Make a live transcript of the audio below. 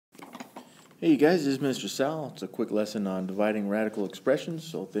Hey you guys, this is Mr. Sal. It's a quick lesson on dividing radical expressions,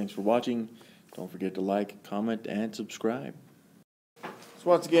 so thanks for watching. Don't forget to like, comment, and subscribe. So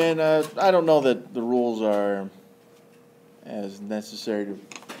once again, I don't know that the rules are as necessary to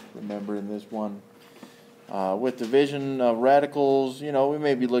remember in this one. With division of radicals, we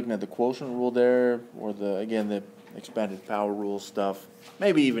may be looking at the quotient rule there, or the expanded power rule stuff,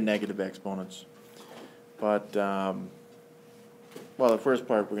 maybe even negative exponents. But, the first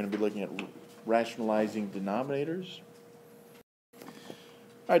part we're going to be looking at rationalizing denominators.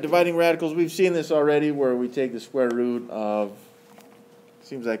 Alright, dividing radicals, we've seen this already where we take the square root of,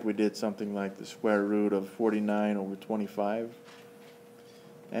 seems like we did something like the square root of 49 over 25.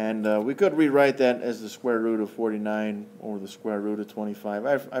 And we could rewrite that as the square root of 49 over the square root of 25.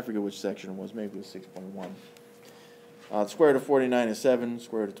 I forget which section it was, maybe it was 6.1. The square root of 49 is 7,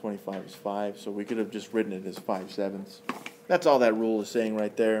 square root of 25 is 5, so we could have just written it as 5/7. That's all that rule is saying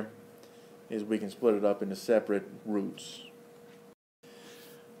right there, is we can split it up into separate roots.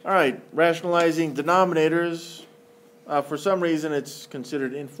 Alright, rationalizing denominators. For some reason it's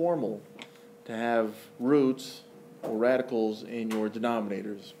considered informal to have roots or radicals in your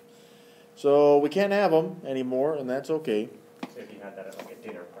denominators. So we can't have them anymore, and that's okay. So if you had that at like a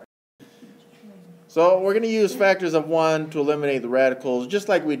dinner party. So we're going to use factors of 1 to eliminate the radicals, just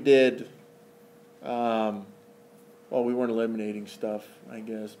like we did, we weren't eliminating stuff, I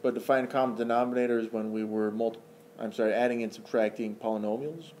guess, but to find common denominators when we were adding and subtracting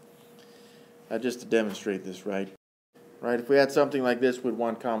polynomials. Just to demonstrate this, right? If we had something like this, we'd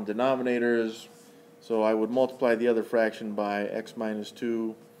want common denominators, so I would multiply the other fraction by x minus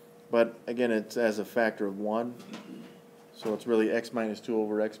 2, but again, it's as a factor of 1. So it's really x minus 2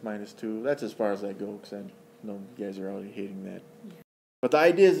 over x minus 2. That's as far as I go, because I know you guys are already hating that. But the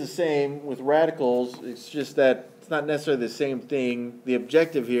idea is the same with radicals. It's just that it's not necessarily the same thing. The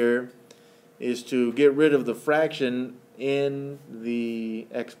objective here is to get rid of the fraction in the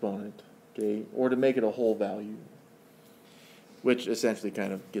exponent, okay, or to make it a whole value, which essentially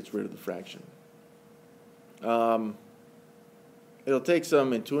kind of gets rid of the fraction. It'll take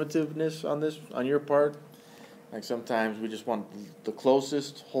some intuitiveness on this, on your part. Like sometimes we just want the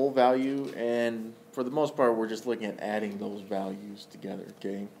closest whole value, and for the most part we're just looking at adding those values together,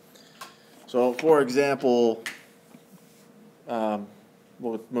 okay? So for example, we'll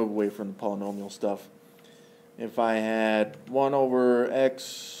move away from the polynomial stuff. If I had 1 over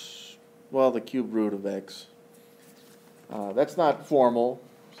x, the cube root of x, that's not formal,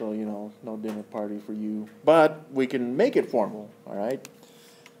 so no dinner party for you, but we can make it formal, alright?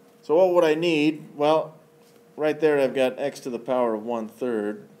 So what would I need? Well, right there I've got x to the power of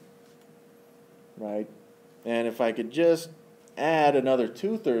 1/3, right? And if I could just add another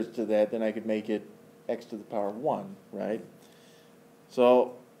 2/3 to that, then I could make it x to the power of 1, right?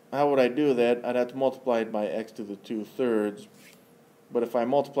 So how would I do that? I'd have to multiply it by x to the 2/3, but if I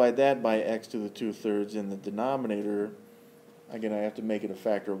multiplied that by x to the 2/3 in the denominator, again I have to make it a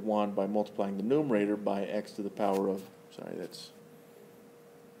factor of 1 by multiplying the numerator by x to the power of, that's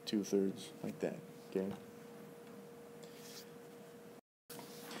 2/3, like that, okay?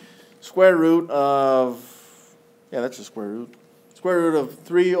 Square root of, that's the square root. Square root of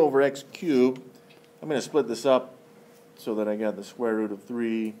 3 over x cubed. I'm going to split this up so that I got the square root of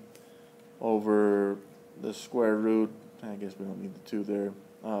 3 over the square root, I guess we don't need the 2 there,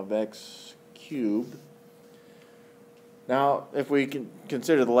 of x cubed. Now, if we can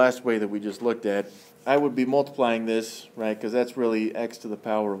consider the last way that we just looked at, I would be multiplying this, right, because that's really x to the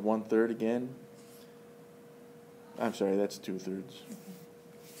power of 1/3 again. I'm sorry, that's 2/3.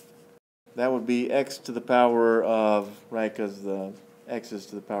 That would be x to the power of, because the x is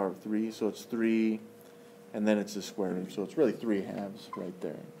to the power of 3, so it's 3, and then it's the square root, so it's really 3/2 right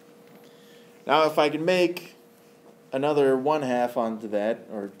there. Now if I can make another 1/2 onto that,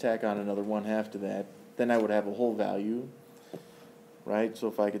 or tack on another 1/2 to that, then I would have a whole value, right? So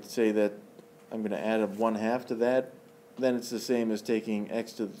if I could say that I'm going to add a 1/2 to that, then it's the same as taking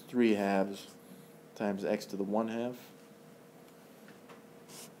x to the 3/2 times x to the 1/2.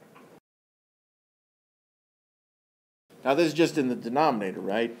 Now this is just in the denominator,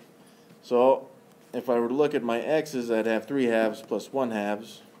 right? So if I were to look at my x's, I'd have 3/2 plus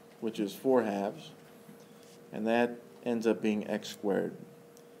 1/2, which is 4/2, and that ends up being x squared.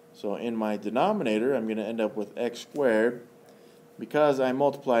 So in my denominator, I'm going to end up with x squared because I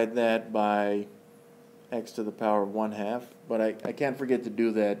multiplied that by x to the power of 1/2, but I can't forget to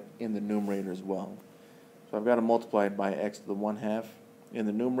do that in the numerator as well. So I've got to multiply it by x to the 1/2 in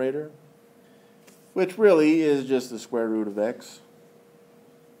the numerator, which really is just the square root of x.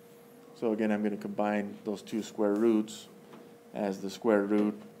 So again, I'm going to combine those two square roots as the square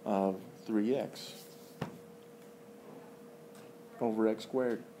root of 3x over x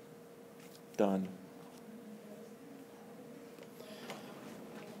squared. Done.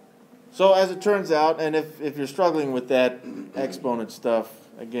 So as it turns out, and if you're struggling with that exponent stuff,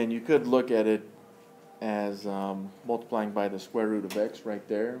 again, you could look at it as multiplying by the square root of x right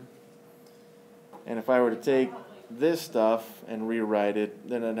there. And if I were to take this stuff and rewrite it,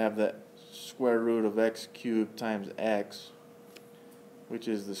 then I'd have the square root of x cubed times x, which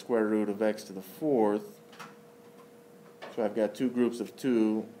is the square root of x to the fourth. So I've got two groups of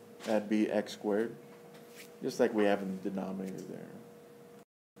 2, that'd be x squared, just like we have in the denominator there.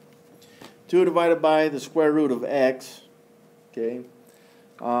 2 divided by the square root of x, okay.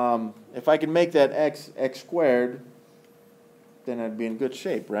 If I can make that x squared, then I'd be in good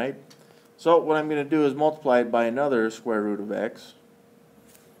shape, right? So what I'm going to do is multiply it by another square root of x.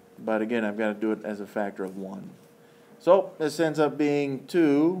 But again, I've got to do it as a factor of 1. So this ends up being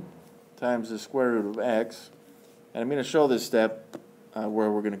 2 times the square root of x. And I'm going to show this step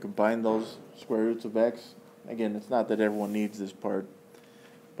where we're going to combine those square roots of x. Again, it's not that everyone needs this part,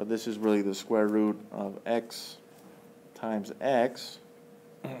 but this is really the square root of x times x,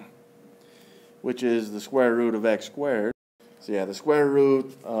 which is the square root of x squared. So yeah, the square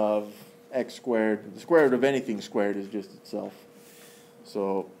root of x squared, the square root of anything squared is just itself.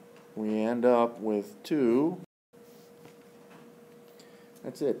 So we end up with 2.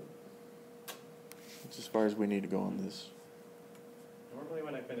 That's it. That's as far as we need to go on this. Normally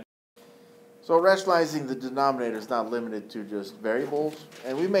when I finish. So rationalizing the denominator is not limited to just variables.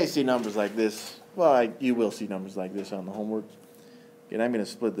 And we may see numbers like this. Well, you will see numbers like this on the homework. Again, I'm going to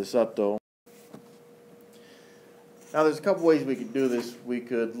split this up though. Now there's a couple ways we could do this. We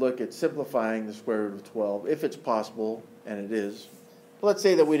could look at simplifying the square root of 12, if it's possible, and it is. But let's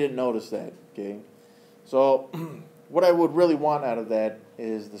say that we didn't notice that, okay? So what I would really want out of that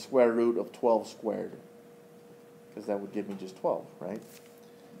is the square root of 12 squared, because that would give me just 12, right?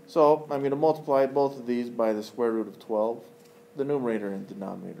 So I'm going to multiply both of these by the square root of 12, the numerator and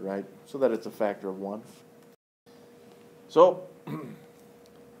denominator, right? So that it's a factor of 1. So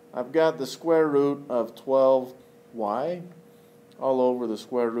I've got the square root of 12y all over the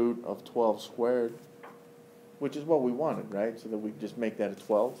square root of 12 squared, which is what we wanted, right? So that we just make that a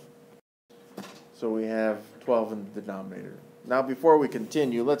 12. So we have 12 in the denominator. Now before we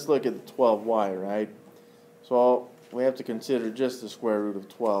continue, let's look at the 12y, right? So we have to consider just the square root of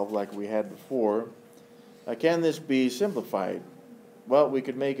 12 like we had before. Can this be simplified? Well, we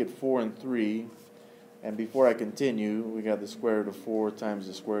could make it 4 and 3. And before I continue, we got the square root of 4 times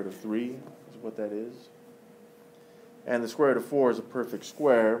the square root of 3 is what that is. And the square root of 4 is a perfect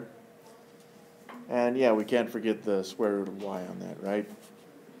square. And yeah, we can't forget the square root of y on that, right?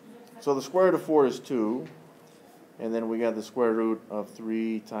 So the square root of 4 is 2. And then we got the square root of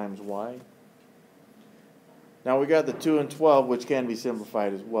 3 times y. Now we got the 2 and 12, which can be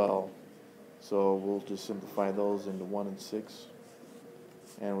simplified as well. So we'll just simplify those into 1 and 6.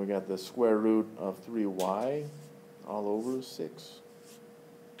 And we got the square root of 3y all over 6.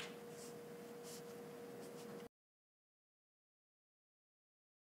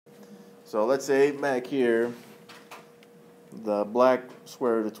 So let's say back here, the black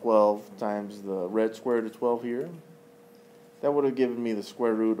square root of 12 times the red square root of 12 here. That would have given me the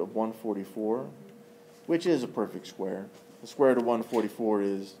square root of 144, which is a perfect square. The square root of 144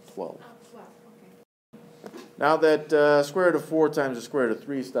 is 12. Now that square root of 4 times the square root of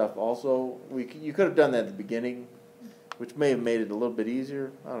 3 stuff also, you could have done that at the beginning, which may have made it a little bit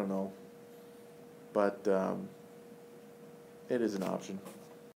easier. I don't know. But it is an option.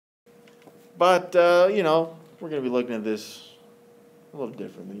 But, you know, we're going to be looking at this a little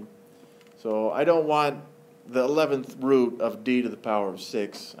differently. So I don't want the 11th root of d to the power of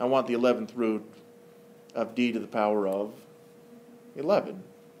 6. I want the 11th root of d to the power of 11,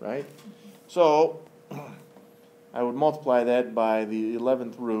 right? So I would multiply that by the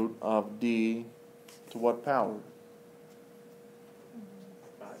 11th root of d to what power?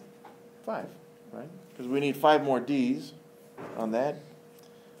 5, right? Because we need 5 more d's on that.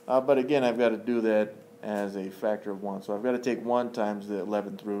 But again, I've got to do that as a factor of 1. So I've got to take 1 times the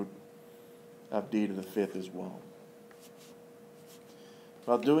 11th root of d to the 5th as well.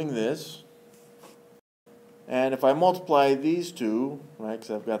 While doing this, and if I multiply these two, right,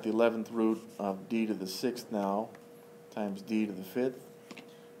 because I've got the 11th root of d to the 6th now, times d to the 5th,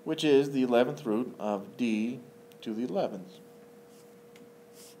 which is the 11th root of d to the 11th.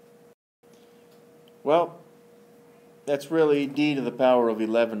 Well, that's really d to the power of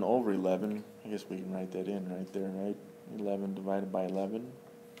 11 over 11. I guess we can write that in right there, right? 11 divided by 11,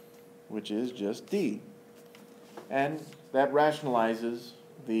 which is just d. And that rationalizes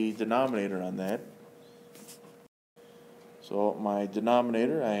the denominator on that. So my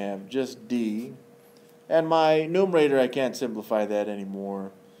denominator, I have just d. And my numerator, I can't simplify that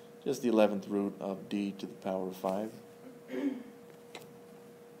anymore. Just the 11th root of d to the power of 5.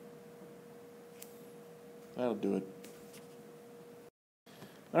 That'll do it.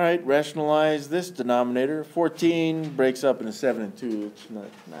 Alright, rationalize this denominator. 14 breaks up into 7 and 2. It's not,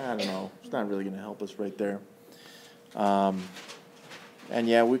 I don't know. It's not really going to help us right there. And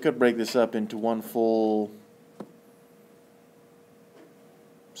yeah, we could break this up into one full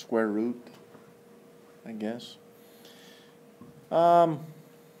square root, I guess. Do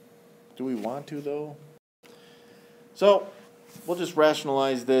we want to, though? So, we'll just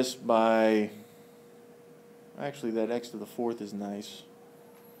rationalize this by... Actually, that x to the 4th is nice.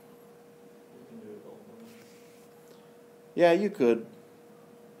 Yeah, you could.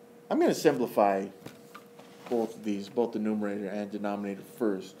 I'm going to simplify both of these, both the numerator and denominator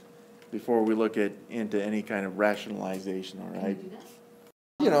first, before we look into any kind of rationalization, all right?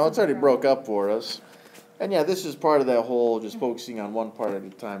 You know, it's already broke up for us. And yeah, this is part of that whole just focusing on one part at a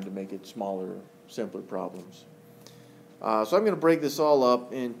time to make it smaller, simpler problems. So I'm going to break this all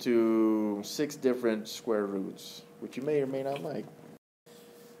up into 6 different square roots, which you may or may not like.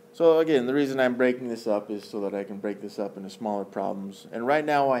 So again, the reason I'm breaking this up is so that I can break this up into smaller problems. And right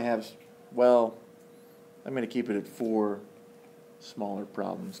now I have, well, I'm going to keep it at 4 smaller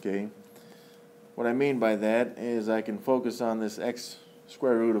problems, okay? What I mean by that is I can focus on this x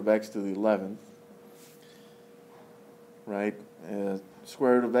square root of x to the 11th, right?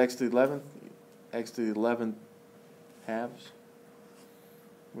 Square root of x to the 11th, x to the 11th halves,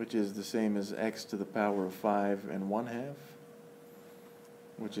 which is the same as x to the power of 5 and 1/2,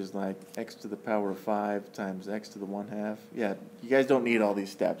 which is like x to the power of 5 times x to the 1/2. Yeah, you guys don't need all these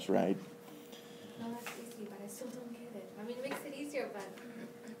steps, right? No, that's easy, but I still don't get it. I mean, it makes it easier, but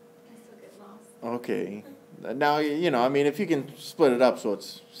I still get lost. Okay. Now, you know, I mean, if you can split it up so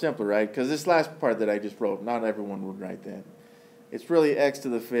it's simpler, right? Because this last part that I just wrote, not everyone would write that. It's really x to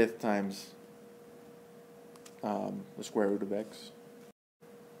the 5th times the square root of x.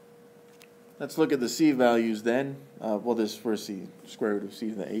 Let's look at the c values then. Well, this first c, square root of c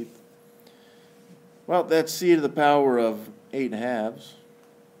to the 8th. Well, that's c to the power of 8/2,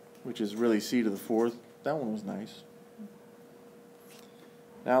 which is really c to the 4th. That one was nice.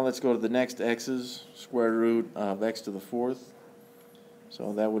 Now let's go to the next x's, square root of x to the 4th.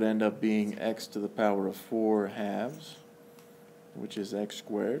 So that would end up being x to the power of 4/2, which is x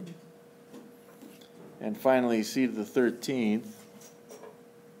squared. And finally, c to the 13th.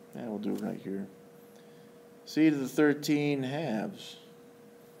 And we'll do it right here. C to the 13/2,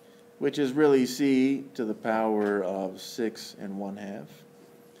 which is really c to the power of 6 and 1/2,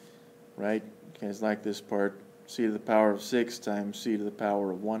 right? Okay, it's like this part, c to the power of 6 times c to the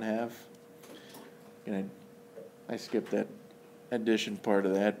power of 1/2. And I skipped that addition part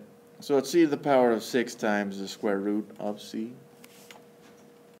of that. So it's c to the power of 6 times the square root of c.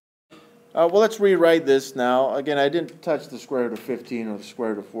 Well, let's rewrite this now. Again, I didn't touch the square root of 15 or the square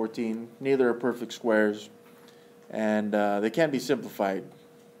root of 14. Neither are perfect squares, and they can be simplified.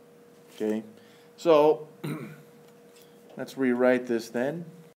 Okay, so let's rewrite this then.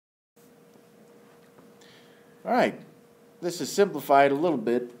 All right, this is simplified a little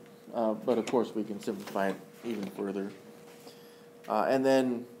bit, but of course we can simplify it even further. And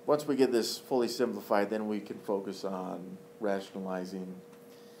then once we get this fully simplified, then we can focus on rationalizing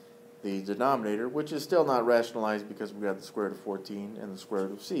the denominator, which is still not rationalized because we got the square root of 14 and the square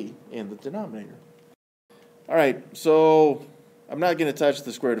root of c in the denominator. All right, so I'm not going to touch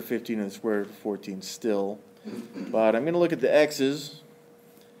the square root of 15 and the square root of 14 still, but I'm going to look at the x's,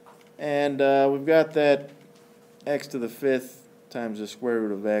 and we've got that x to the 5th times the square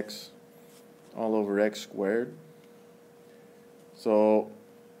root of x all over x squared. So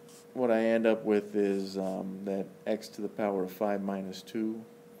what I end up with is that x to the power of 5 minus 2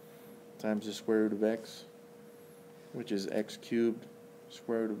 times the square root of x, which is x cubed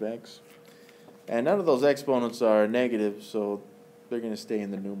square root of x. And none of those exponents are negative, so they're going to stay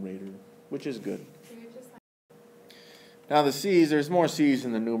in the numerator, which is good. Now the c's, there's more c's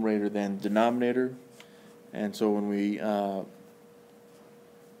in the numerator than denominator, and so when we, I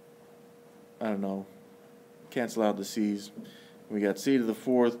don't know, cancel out the c's, we got c to the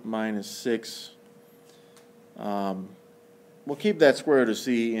 4th minus 6. We'll keep that square root of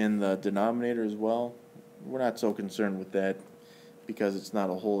c in the denominator as well. We're not so concerned with that because it's not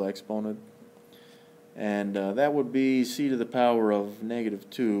a whole exponent. And that would be c to the power of negative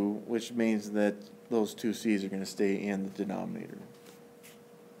 2, which means that those two c's are going to stay in the denominator.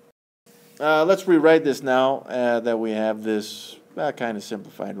 Let's rewrite this now that we have this kind of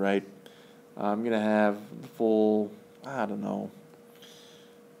simplified, right? I'm going to have the full, I don't know.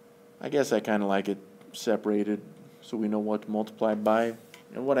 I guess I kind of like it separated so we know what to multiply by.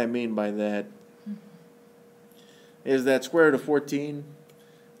 And what I mean by that is that square root of 14,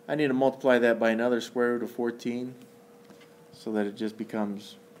 I need to multiply that by another square root of 14 so that it just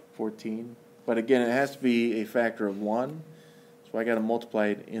becomes 14. But again, it has to be a factor of 1, so I got to multiply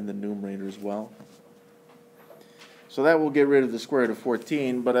it in the numerator as well. So that will get rid of the square root of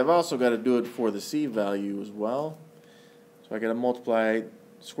 14, but I've also got to do it for the c value as well. So I got to multiply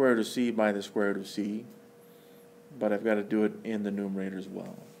square root of c by the square root of c, but I've got to do it in the numerator as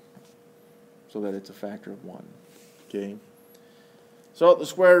well, so that it's a factor of 1. Okay. So the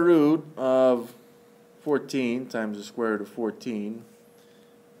square root of 14 times the square root of 14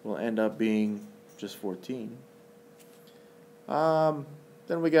 will end up being just 14. Then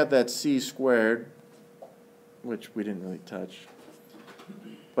we got that c squared, which we didn't really touch.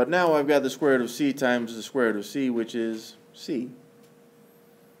 But now I've got the square root of c times the square root of c, which is c.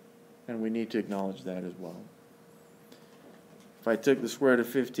 And we need to acknowledge that as well. If I took the square root of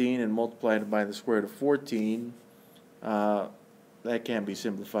 15 and multiplied it by the square root of 14, that can't be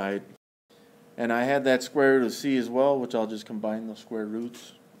simplified. And I had that square root of c as well, which I'll just combine those square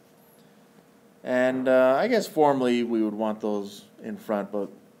roots. And I guess formally we would want those in front,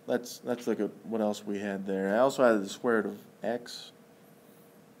 but let's look at what else we had there. I also had the square root of x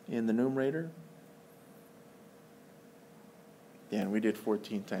in the numerator. Yeah, and we did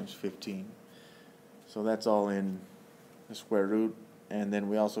 14 times 15. So that's all in the square root. And then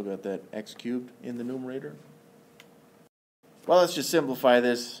we also got that x cubed in the numerator. Well, let's just simplify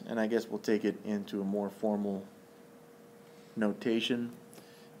this, and I guess we'll take it into a more formal notation,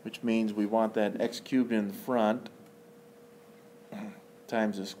 which means we want that x cubed in the front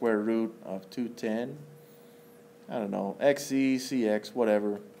times the square root of 210. I don't know, xc, cx,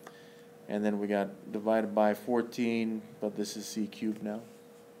 whatever. And then we got divided by 14, but this is c cubed now.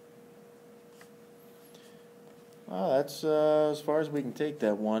 Well, that's as far as we can take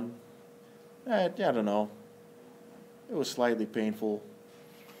that one. I don't know. It was slightly painful.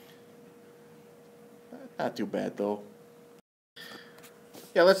 Not too bad, though.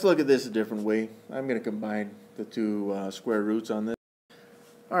 Yeah, let's look at this a different way. I'm going to combine the two square roots on this.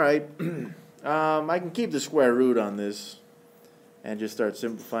 All right. I can keep the square root on this and just start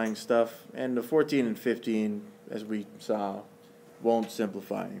simplifying stuff. And the 14 and 15, as we saw, won't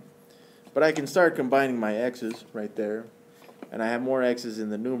simplify. But I can start combining my x's right there. And I have more x's in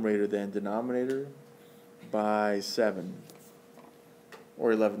the numerator than denominator by 7.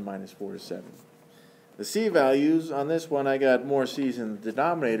 Or 11 minus 4 is 7. The c values, on this one, I got more c's in the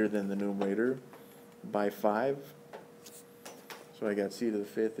denominator than the numerator by 5. So I got c to the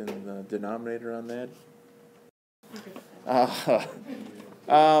 5th in the denominator on that.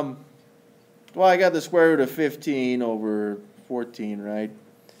 Well, I got the square root of 15 over 14, right?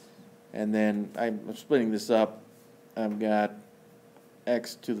 And then I'm splitting this up. I've got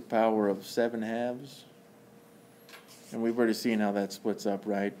x to the power of 7 halves. And we've already seen how that splits up,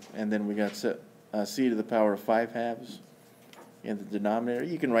 right? And then we got c to the power of 5 halves in the denominator.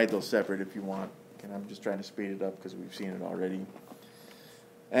 You can write those separate if you want. And I'm just trying to speed it up because we've seen it already.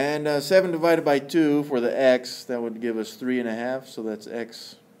 And 7 divided by 2 for the x, that would give us 3.5. So that's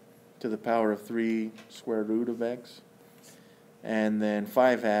x to the power of 3 square root of x. And then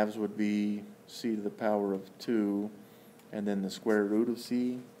 5 halves would be c to the power of 2, and then the square root of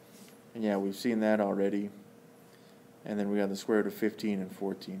c. And yeah, we've seen that already. And then we got the square root of 15 and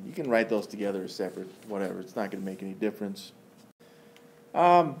 14. You can write those together as separate, whatever. It's not going to make any difference.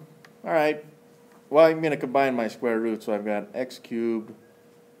 All right. Well, I'm going to combine my square roots. So I've got x cubed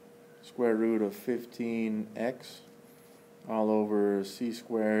square root of 15x all over c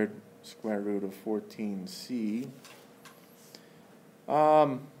squared square root of 14c.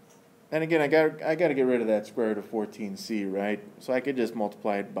 And again, I got to get rid of that square root of 14c, right? So I could just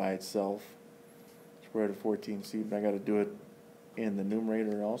multiply it by itself. Square root of 14c, but I got to do it in the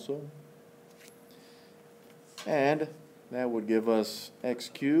numerator also. And that would give us x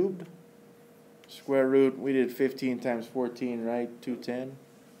cubed square root, we did 15 times 14, right? 210.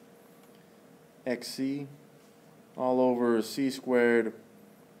 xc all over c squared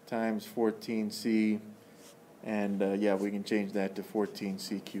times 14c. And yeah, we can change that to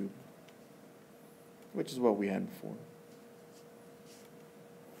 14c cubed, which is what we had before.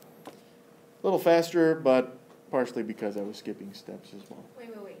 A little faster, but partially because I was skipping steps as well. Wait.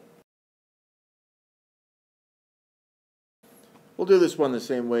 We'll do this one the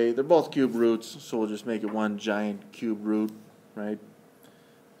same way. They're both cube roots, so we'll just make it one giant cube root, right?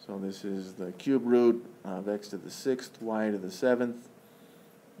 So this is the cube root of x to the 6th, y to the 7th,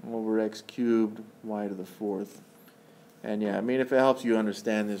 over x cubed, y to the 4th. And yeah, I mean, if it helps you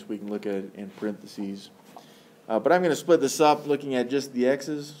understand this, we can look at it in parentheses. But I'm going to split this up looking at just the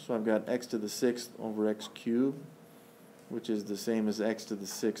x's. So I've got x to the 6th over x cubed, which is the same as x to the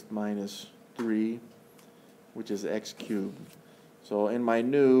 6th minus 3, which is x cubed. So in my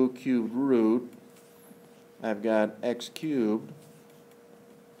new cubed root, I've got x cubed.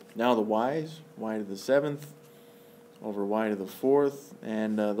 Now the y's, y to the 7th over y to the 4th,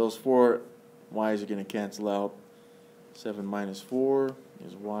 and those 4 y's are going to cancel out. 7 minus 4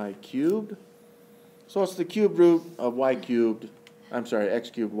 is y cubed. So it's the cube root of y cubed, I'm sorry, x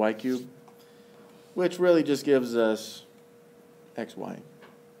cubed, y cubed, which really just gives us xy.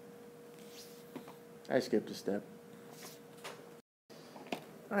 I skipped a step.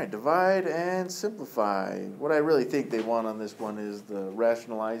 Alright, divide and simplify. What I really think they want on this one is the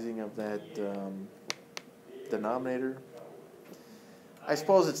rationalizing of that denominator. I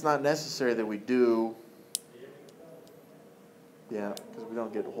suppose it's not necessary that we do. Yeah, because we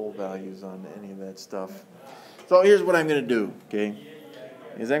don't get whole values on any of that stuff. So here's what I'm going to do, okay,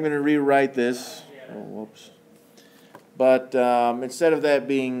 is I'm going to rewrite this. Oh, whoops. But instead of that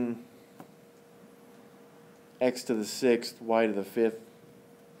being x to the 6th, y to the 5th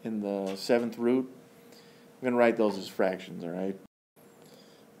in the 7th root, I'm going to write those as fractions, all right?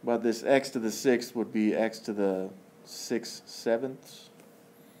 But this x to the 6th would be x to the 6/7,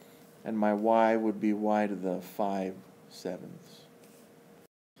 and my y would be y to the 5/7.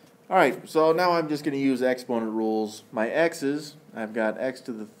 Alright, so now I'm just going to use exponent rules. My x's, I've got x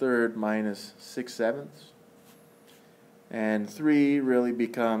to the 3rd minus 6/7, and 3 really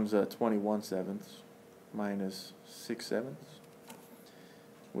becomes 21/7 minus 6/7,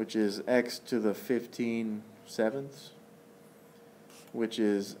 which is x to the 15/7, which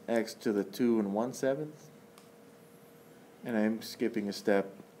is x to the 2 1/7, and I'm skipping a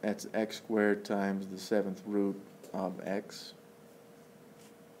step. That's x squared times the 7th root of x.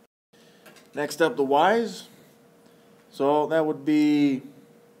 Next up, the y's. So that would be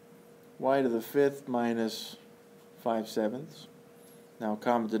y to the 5th minus 5/7. Now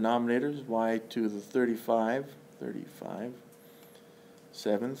common denominators, y to the 35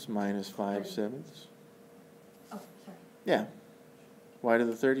 sevenths minus 5/7. Oh, sorry. Yeah, y to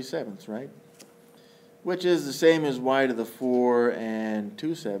the 37ths, right? Which is the same as y to the 4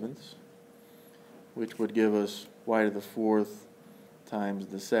 2/7, which would give us y to the 4th times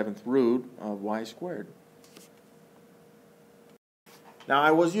the 7th root of y squared. Now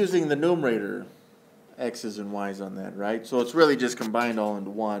I was using the numerator x's and y's on that, right? So it's really just combined all into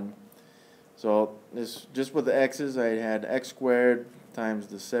one. So this, just with the x's, I had x squared times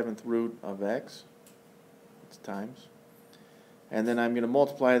the 7th root of x. It's times. And then I'm going to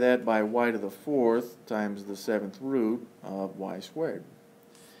multiply that by y to the 4th times the 7th root of y squared.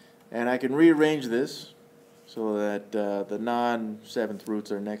 And I can rearrange this so that the non-7th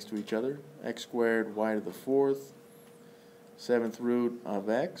roots are next to each other. X squared y to the 4th, 7th root of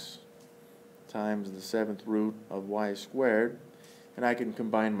x, times the 7th root of y squared. And I can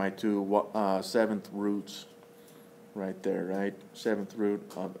combine my two 7th roots right there, right? 7th root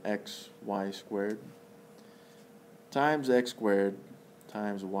of x, y squared, times x squared,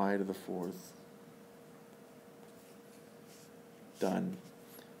 times y to the 4th. Done.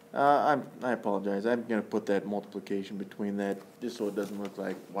 I apologize. I'm going to put that multiplication between that just so it doesn't look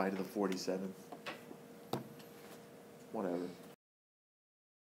like y to the 47th. Whatever.